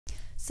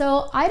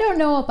So I don't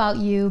know about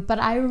you, but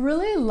I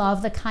really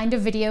love the kind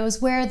of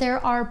videos where there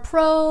are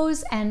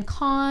pros and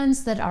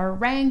cons that are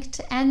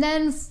ranked, and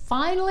then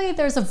finally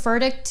there's a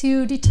verdict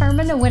to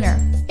determine a winner.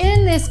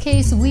 In this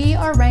case, we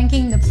are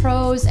ranking the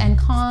pros and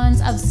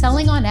cons of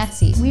selling on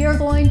Etsy. We are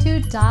going to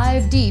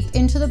dive deep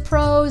into the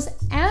pros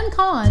and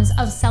cons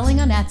of selling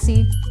on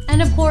Etsy,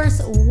 and of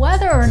course,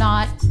 whether or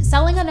not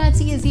selling on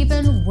Etsy is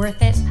even worth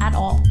it at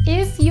all.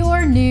 If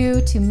you're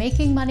new to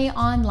making money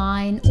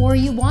online, or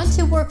you want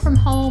to work from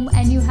home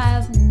and you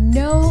have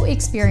no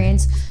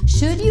experience,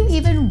 should you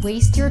even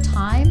waste your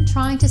time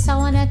trying to sell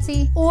on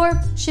Etsy? Or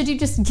should you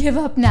just give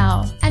up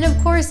now? And of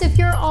course, if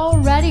you're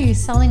already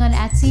selling on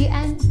Etsy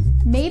and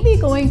maybe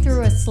going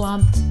through a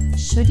slump,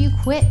 should you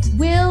quit?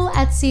 Will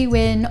Etsy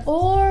win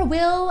or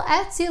will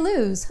Etsy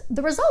lose?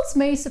 The results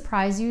may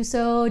surprise you,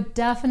 so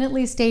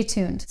definitely stay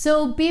tuned.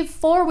 So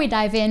before we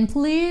dive in,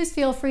 please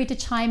feel free to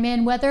chime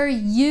in whether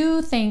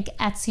you think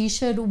Etsy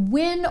should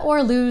win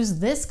or lose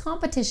this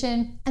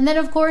competition. And then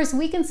of course,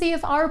 we can see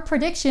if our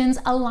predictions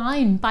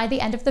align by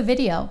the end of the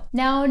video.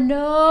 Now,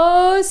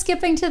 no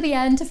skipping to the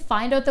end to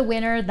find out the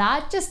winner.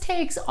 That just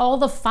takes all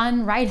the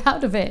fun right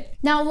out of it.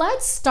 Now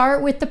let's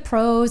start with the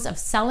pros of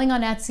selling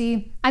on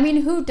Etsy. I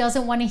mean, who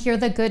doesn't want to hear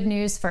the good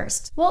news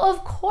first? Well,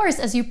 of course,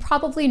 as you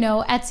probably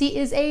know, Etsy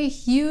is a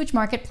huge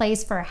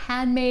marketplace for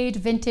handmade,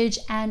 vintage,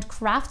 and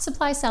craft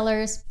supply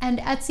sellers, and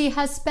Etsy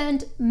has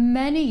spent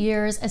many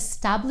years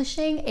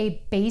establishing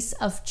a base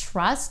of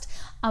trust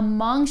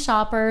among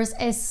shoppers,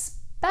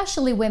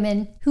 especially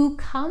women who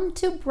come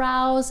to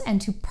browse and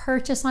to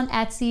purchase on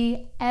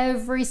Etsy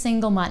every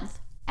single month.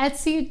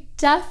 Etsy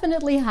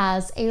definitely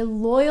has a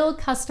loyal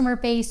customer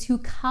base who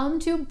come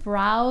to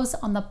browse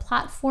on the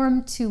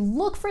platform to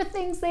look for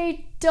things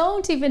they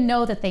don't even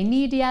know that they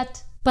need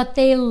yet, but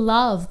they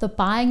love the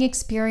buying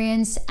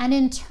experience and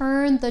in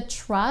turn the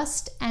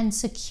trust and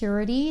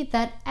security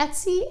that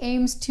Etsy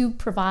aims to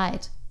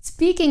provide.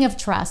 Speaking of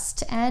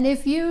trust, and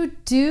if you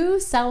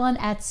do sell on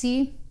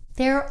Etsy,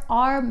 there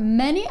are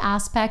many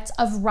aspects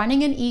of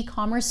running an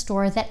e-commerce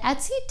store that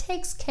Etsy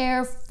takes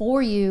care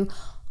for you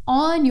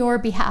on your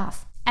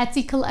behalf.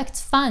 Etsy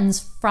collects funds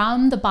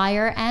from the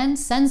buyer and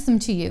sends them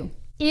to you.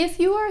 If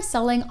you are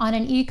selling on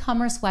an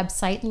e-commerce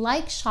website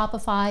like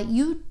Shopify,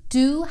 you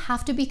do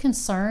have to be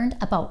concerned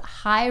about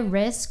high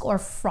risk or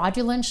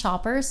fraudulent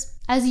shoppers,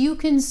 as you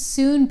can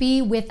soon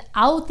be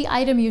without the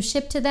item you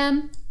ship to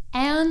them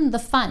and the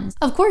funds.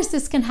 Of course,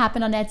 this can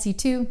happen on Etsy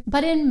too,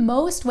 but in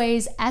most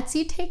ways,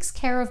 Etsy takes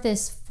care of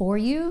this for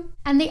you.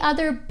 And the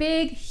other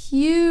big,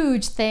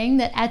 huge thing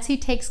that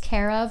Etsy takes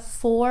care of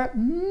for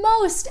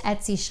most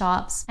Etsy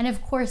shops, and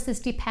of course, this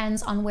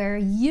depends on where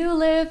you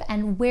live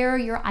and where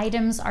your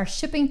items are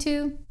shipping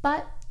to,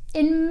 but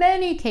in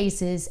many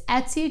cases,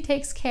 Etsy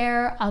takes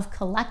care of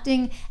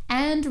collecting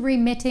and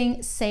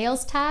remitting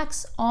sales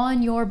tax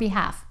on your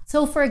behalf.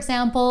 So for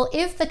example,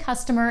 if the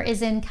customer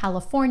is in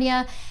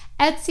California,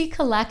 Etsy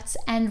collects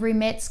and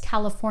remits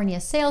California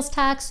sales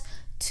tax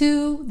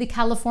to the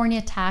California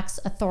tax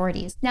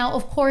authorities. Now,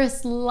 of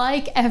course,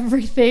 like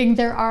everything,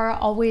 there are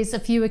always a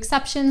few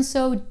exceptions,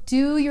 so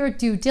do your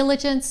due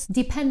diligence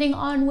depending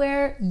on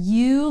where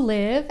you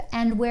live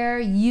and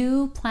where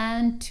you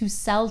plan to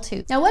sell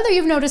to. Now, whether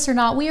you've noticed or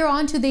not, we are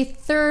on to the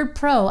third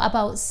pro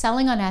about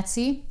selling on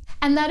Etsy.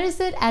 And that is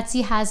that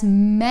Etsy has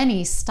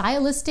many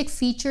stylistic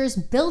features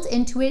built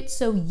into it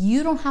so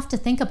you don't have to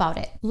think about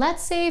it.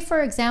 Let's say,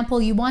 for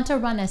example, you want to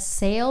run a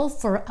sale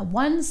for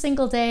one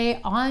single day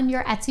on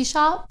your Etsy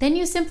shop. Then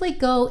you simply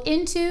go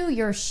into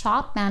your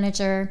shop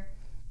manager,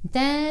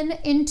 then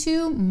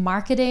into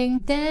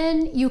marketing,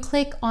 then you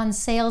click on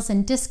sales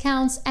and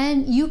discounts,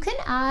 and you can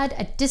add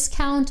a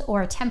discount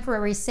or a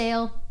temporary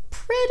sale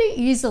pretty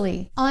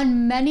easily.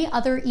 On many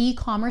other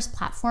e-commerce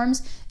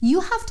platforms, you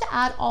have to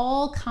add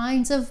all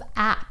kinds of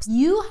apps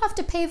you have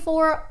to pay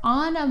for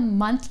on a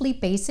monthly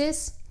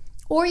basis,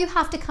 or you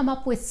have to come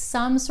up with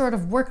some sort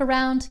of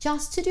workaround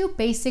just to do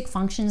basic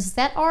functions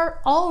that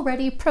are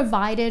already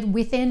provided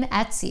within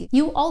Etsy.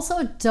 You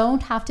also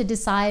don't have to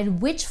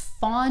decide which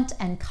font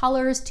and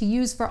colors to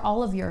use for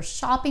all of your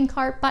shopping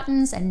cart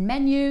buttons and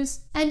menus,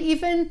 and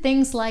even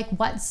things like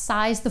what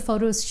size the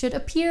photos should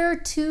appear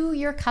to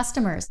your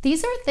customers.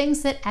 These are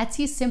things that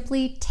Etsy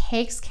simply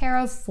takes care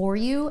of for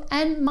you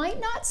and might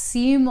not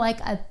seem like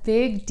a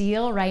big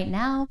deal right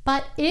now,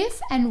 but if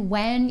and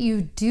when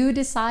you do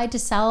decide to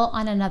sell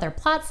on another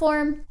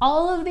platform,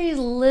 all of these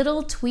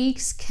little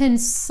tweaks can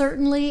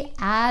certainly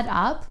add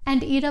up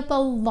and eat up a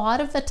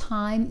lot of the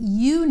time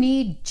you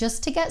need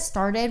just to get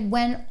started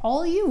when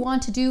all you want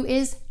to do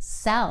is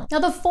sell. Now,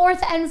 the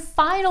fourth and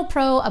final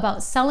pro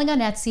about selling on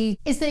Etsy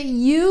is that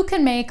you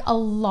can make a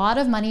lot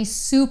of money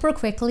super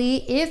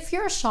quickly if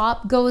your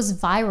shop goes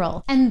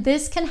viral. And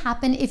this can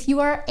happen if you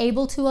are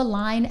able to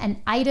align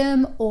an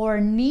item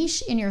or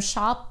niche in your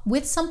shop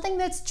with something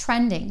that's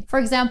trending. For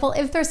example,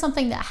 if there's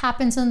something that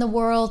happens in the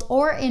world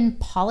or in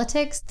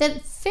politics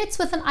that fits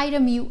with an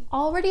item you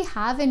already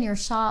have in your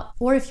shop,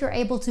 or if you're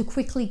able to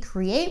quickly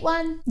create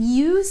one,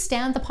 you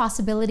stand the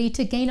possibility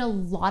to gain a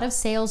lot of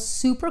sales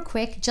super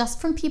quick just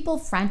from people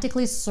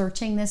frantically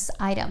searching this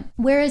item.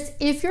 Whereas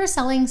if you're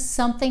selling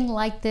something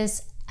like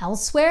this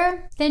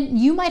elsewhere, then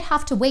you might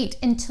have to wait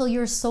until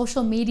your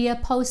social media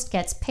post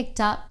gets picked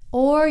up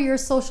or your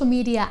social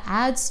media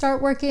ads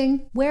start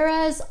working.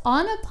 Whereas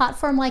on a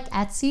platform like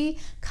Etsy,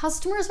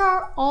 customers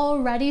are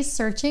already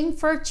searching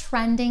for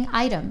trending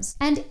items.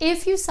 And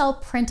if you sell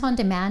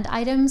print-on-demand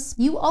items,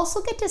 you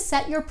also get to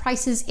set your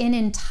prices in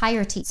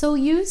entirety. So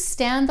you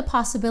stand the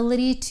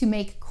possibility to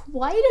make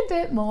quite a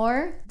bit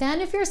more than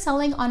if you're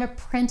selling on a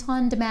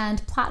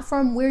print-on-demand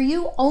platform where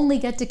you only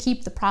get to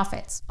keep the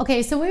profits.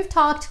 Okay, so we've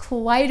talked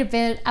quite a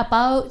bit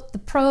about the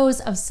pros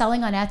of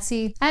selling on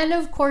Etsy, and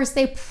of course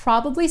they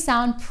probably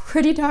sound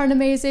pretty darn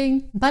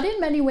amazing, but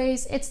in many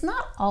ways it's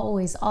not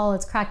always all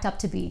it's cracked up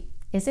to be,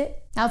 is it?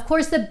 Now, of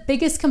course, the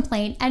biggest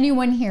complaint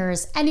anyone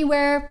hears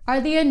anywhere are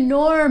the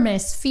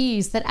enormous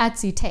fees that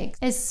Etsy takes,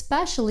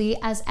 especially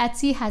as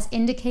Etsy has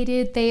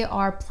indicated they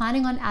are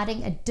planning on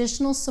adding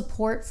additional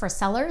support for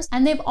sellers,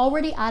 and they've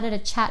already added a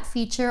chat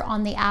feature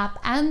on the app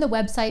and the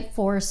website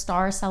for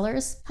star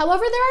sellers.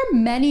 However, there are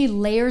many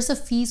layers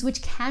of fees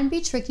which can be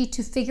tricky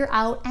to figure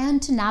out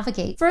and to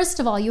navigate.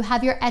 First of all, you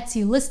have your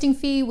Etsy listing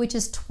fee, which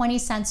is 20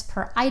 cents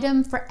per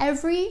item for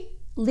every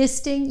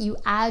listing you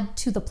add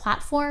to the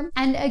platform.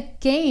 And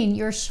again,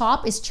 your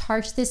shop is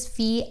charged this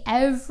fee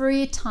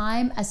every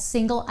time a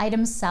single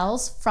item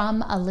sells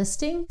from a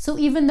listing. So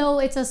even though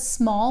it's a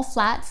small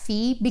flat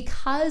fee,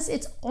 because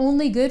it's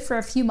only good for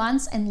a few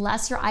months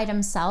unless your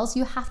item sells,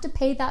 you have to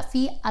pay that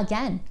fee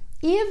again,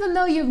 even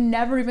though you've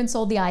never even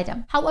sold the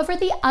item. However,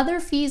 the other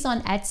fees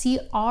on Etsy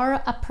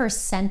are a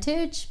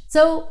percentage.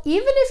 So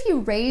even if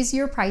you raise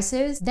your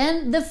prices,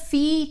 then the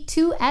fee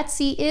to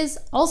Etsy is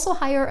also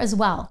higher as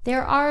well.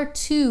 There are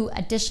two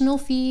additional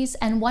fees,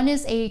 and one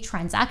is a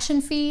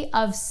transaction fee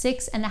of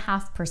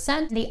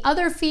 6.5%. The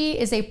other fee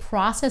is a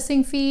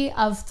processing fee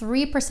of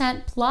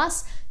 3%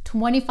 plus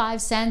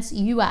 25 cents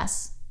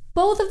US.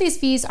 Both of these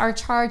fees are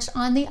charged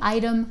on the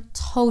item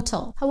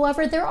total.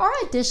 However, there are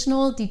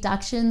additional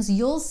deductions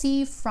you'll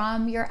see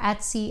from your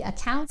Etsy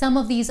account. Some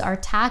of these are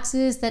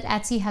taxes that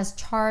Etsy has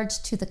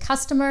charged to the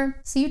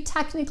customer, so you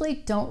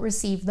technically don't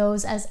receive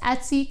those, as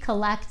Etsy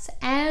collects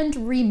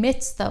and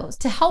remits those.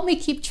 To help me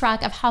keep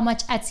track of how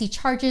much Etsy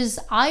charges,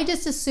 I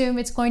just assume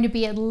it's going to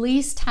be at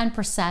least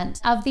 10%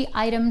 of the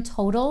item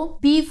total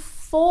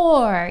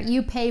before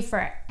you pay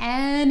for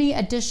any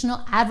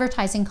additional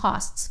advertising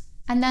costs.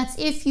 And that's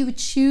if you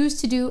choose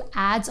to do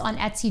ads on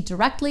Etsy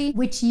directly,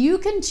 which you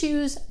can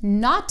choose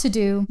not to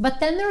do.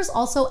 But then there's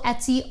also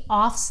Etsy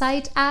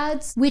offsite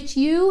ads, which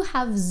you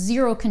have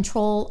zero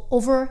control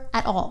over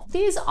at all.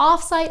 These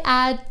offsite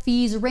ad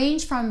fees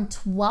range from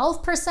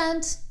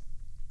 12%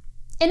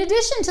 in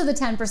addition to the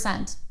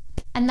 10%.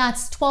 And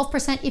that's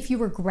 12% if you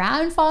were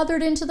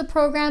grandfathered into the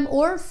program,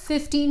 or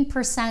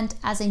 15%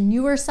 as a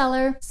newer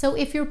seller. So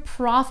if your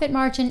profit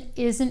margin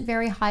isn't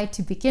very high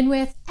to begin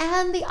with,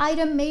 and the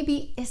item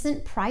maybe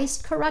isn't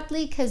priced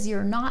correctly because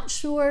you're not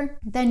sure,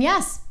 then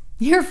yes,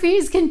 your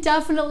fees can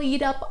definitely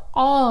eat up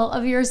all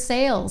of your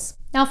sales.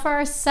 Now for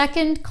our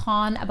second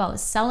con about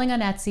selling on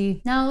Etsy.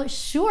 Now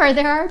sure,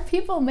 there are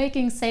people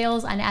making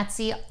sales on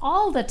Etsy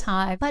all the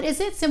time, but is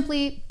it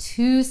simply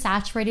too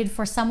saturated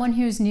for someone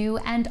who's new,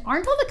 and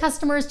aren't all the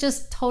customers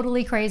just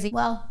totally crazy?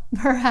 Well,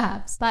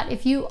 perhaps. But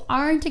if you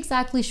aren't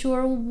exactly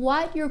sure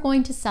what you're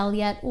going to sell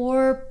yet,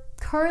 or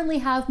currently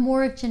have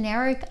more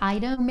generic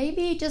item,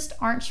 maybe just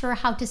aren't sure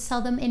how to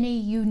sell them in a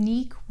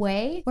unique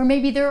way, or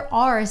maybe there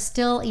are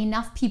still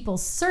enough people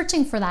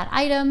searching for that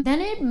item,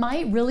 then it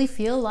might really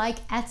feel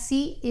like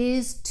Etsy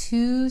is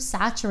too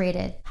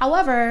saturated.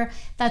 However,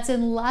 that's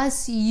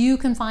unless you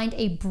can find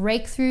a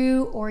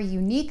breakthrough or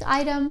unique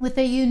item with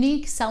a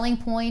unique selling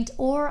point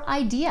or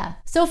idea.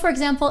 So for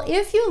example,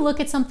 if you look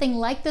at something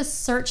like the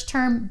search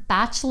term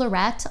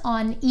bachelorette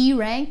on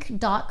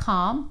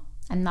erank.com,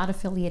 I'm not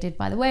affiliated,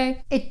 by the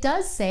way. It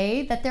does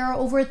say that there are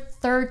over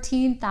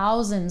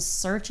 13,000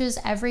 searches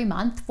every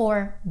month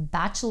for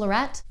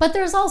bachelorette, but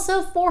there's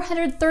also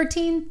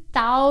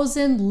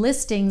 413,000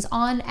 listings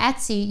on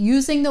Etsy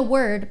using the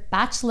word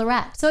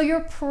bachelorette. So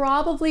you're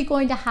probably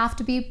going to have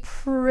to be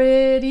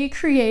pretty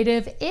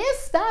creative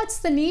if that's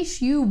the niche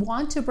you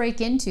want to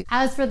break into.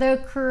 As for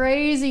the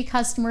crazy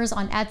customers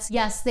on Etsy,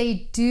 yes,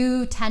 they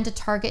do tend to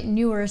target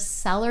newer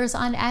sellers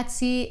on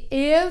Etsy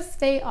if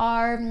they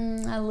are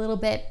a little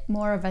bit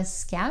more of a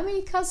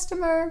scammy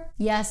customer.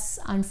 Yes,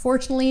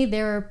 unfortunately,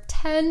 there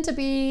tend to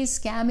be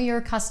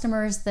scammier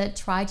customers that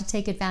try to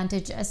take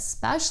advantage,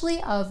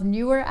 especially of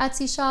newer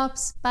Etsy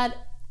shops. But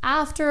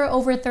after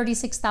over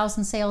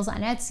 36,000 sales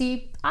on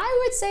Etsy,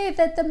 I would say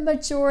that the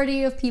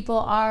majority of people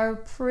are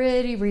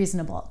pretty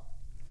reasonable.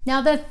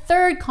 Now, the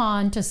third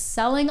con to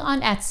selling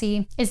on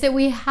Etsy is that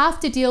we have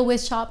to deal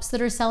with shops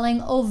that are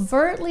selling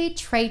overtly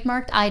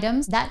trademarked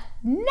items that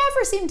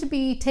never seem to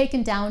be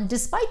taken down,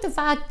 despite the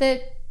fact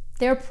that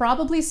they're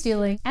probably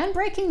stealing and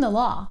breaking the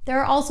law. There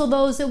are also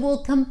those that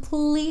will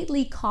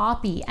completely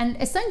copy and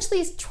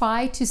essentially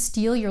try to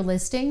steal your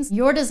listings,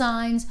 your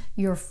designs,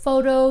 your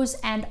photos,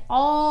 and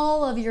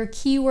all of your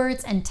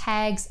keywords and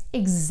tags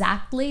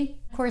exactly.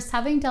 Of course,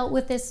 having dealt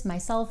with this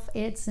myself,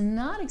 it's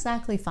not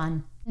exactly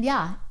fun.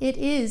 Yeah, it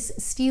is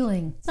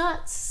stealing. It's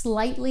not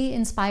slightly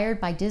inspired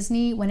by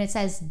Disney when it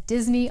says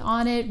Disney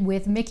on it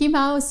with Mickey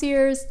Mouse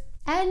ears.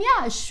 And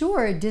yeah,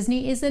 sure,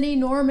 Disney is an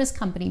enormous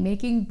company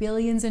making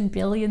billions and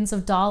billions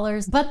of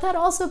dollars, but that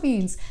also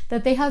means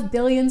that they have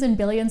billions and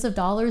billions of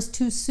dollars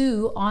to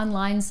sue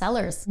online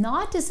sellers.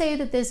 Not to say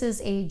that this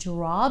is a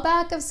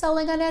drawback of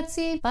selling on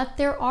Etsy, but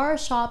there are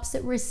shops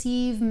that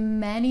receive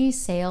many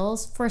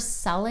sales for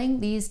selling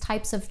these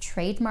types of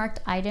trademarked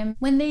items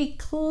when they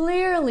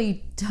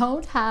clearly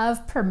don't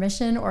have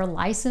permission or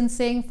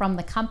licensing from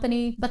the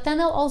company, but then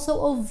they'll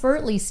also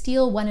overtly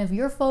steal one of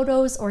your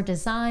photos or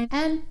design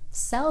and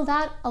sell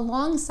that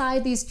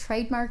alongside these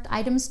trademarked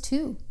items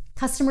too.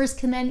 Customers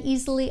can then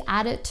easily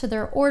add it to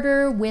their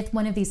order with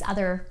one of these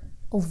other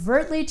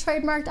overtly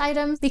trademarked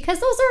items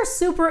because those are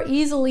super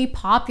easily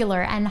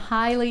popular and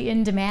highly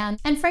in demand.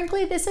 And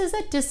frankly, this is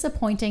a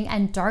disappointing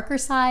and darker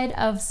side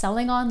of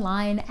selling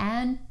online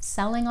and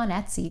selling on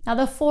Etsy. Now,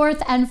 the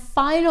fourth and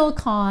final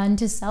con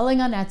to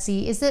selling on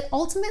Etsy is that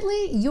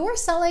ultimately you're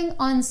selling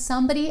on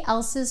somebody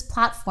else's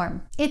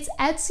platform. It's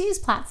Etsy's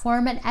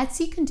platform and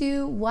Etsy can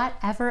do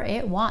whatever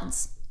it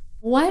wants,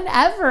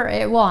 whenever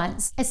it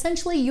wants.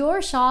 Essentially,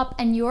 your shop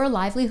and your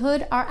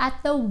livelihood are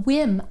at the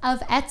whim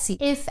of Etsy.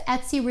 If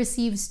Etsy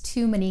receives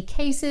too many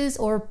cases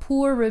or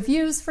poor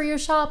reviews for your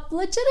shop,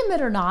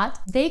 legitimate or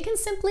not, they can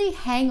simply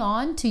hang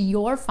on to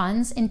your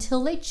funds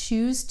until they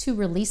choose to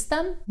release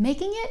them,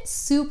 making it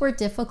super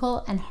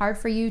difficult and hard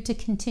for you to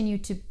continue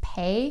to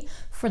pay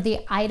for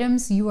the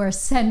items you are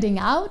sending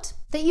out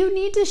that you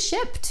need to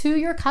ship to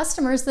your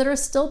customers that are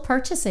still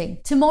purchasing.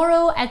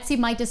 Tomorrow, Etsy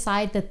might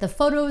decide that the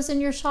photos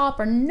in your shop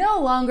are no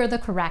longer the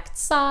correct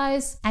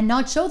size and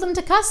not show them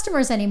to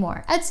customers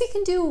anymore. Etsy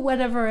can do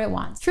whatever it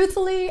wants.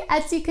 Truthfully,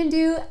 Etsy can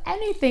do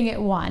anything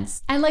it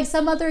wants. And like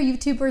some other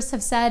YouTubers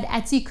have said,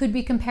 Etsy could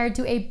be compared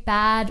to a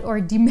bad or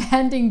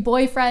demanding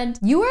boyfriend.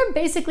 You are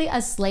basically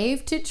a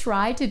slave to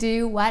try to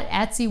do what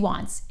Etsy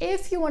wants,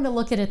 if you want to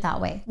look at it that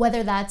way.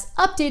 Whether that's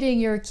updating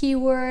your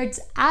keywords,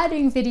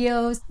 adding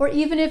videos, or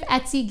even if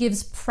Etsy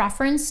gives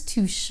preference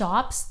to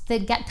shops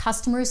that get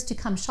customers to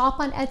come shop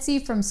on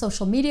Etsy from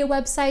social media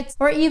websites,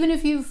 or even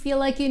if you feel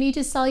like you need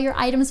to sell your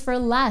items for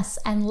less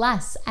and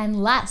less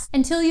and less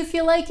until you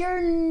feel like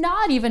you're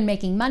not even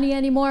making money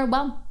anymore,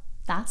 well,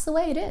 that's the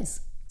way it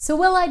is. So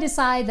will I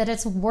decide that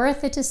it's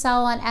worth it to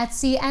sell on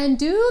Etsy, and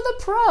do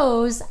the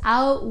pros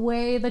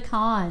outweigh the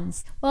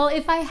cons? Well,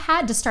 if I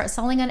had to start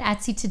selling on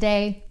Etsy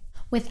today,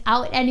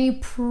 without any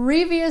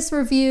previous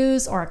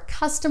reviews or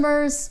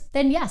customers,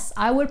 then yes,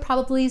 I would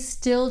probably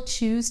still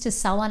choose to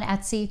sell on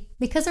Etsy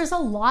because there's a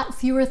lot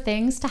fewer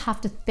things to have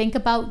to think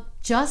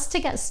about just to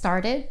get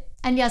started.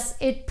 And yes,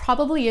 it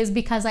probably is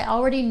because I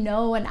already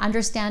know and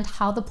understand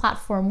how the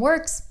platform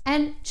works.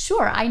 And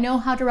sure, I know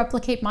how to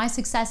replicate my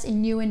success in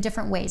new and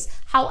different ways.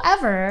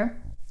 However,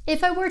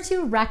 if I were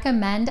to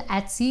recommend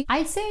Etsy,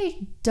 I'd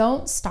say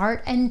don't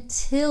start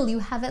until you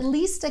have at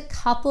least a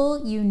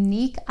couple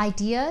unique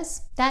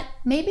ideas that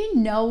maybe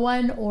no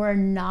one or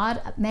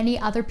not many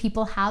other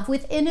people have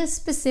within a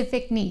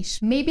specific niche.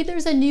 Maybe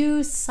there's a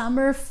new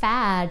summer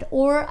fad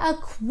or a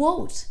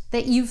quote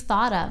that you've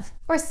thought of,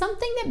 or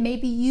something that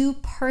maybe you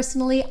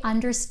personally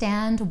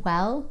understand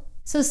well.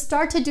 So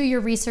start to do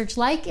your research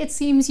like it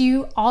seems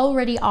you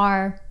already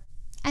are,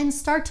 and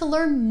start to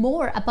learn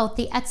more about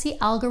the Etsy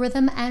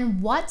algorithm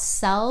and what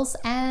sells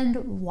and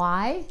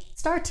why.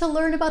 Start to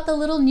learn about the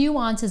little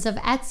nuances of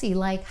Etsy,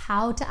 like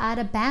how to add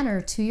a banner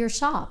to your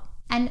shop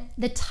and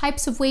the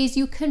types of ways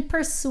you can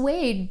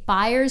persuade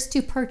buyers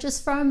to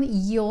purchase from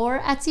your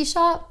Etsy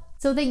shop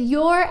so that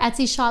your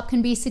Etsy shop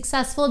can be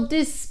successful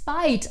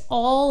despite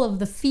all of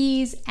the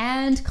fees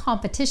and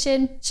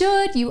competition.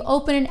 Should you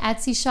open an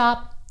Etsy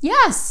shop?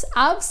 Yes,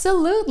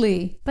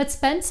 absolutely. But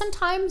spend some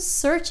time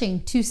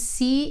searching to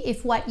see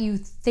if what you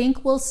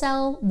think will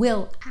sell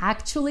will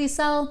actually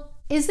sell.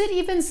 Is it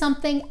even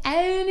something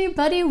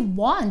anybody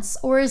wants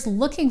or is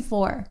looking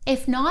for?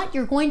 If not,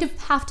 you're going to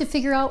have to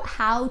figure out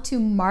how to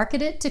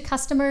market it to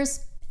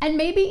customers, and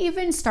maybe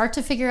even start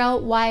to figure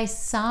out why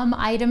some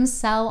items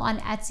sell on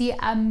Etsy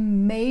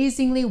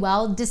amazingly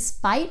well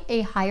despite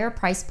a higher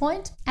price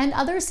point, and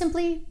others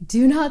simply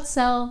do not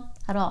sell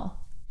at all.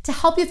 To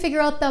help you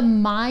figure out the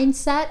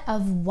mindset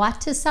of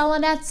what to sell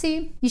on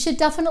Etsy, you should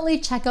definitely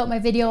check out my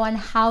video on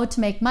how to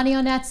make money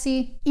on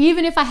Etsy,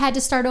 even if I had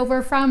to start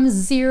over from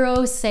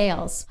 0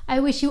 sales.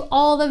 I wish you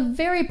all the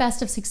very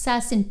best of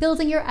success in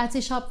building your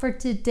Etsy shop for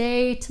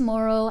today,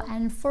 tomorrow,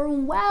 and for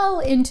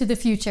well into the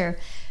future.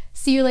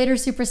 See you later,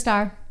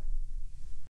 superstar.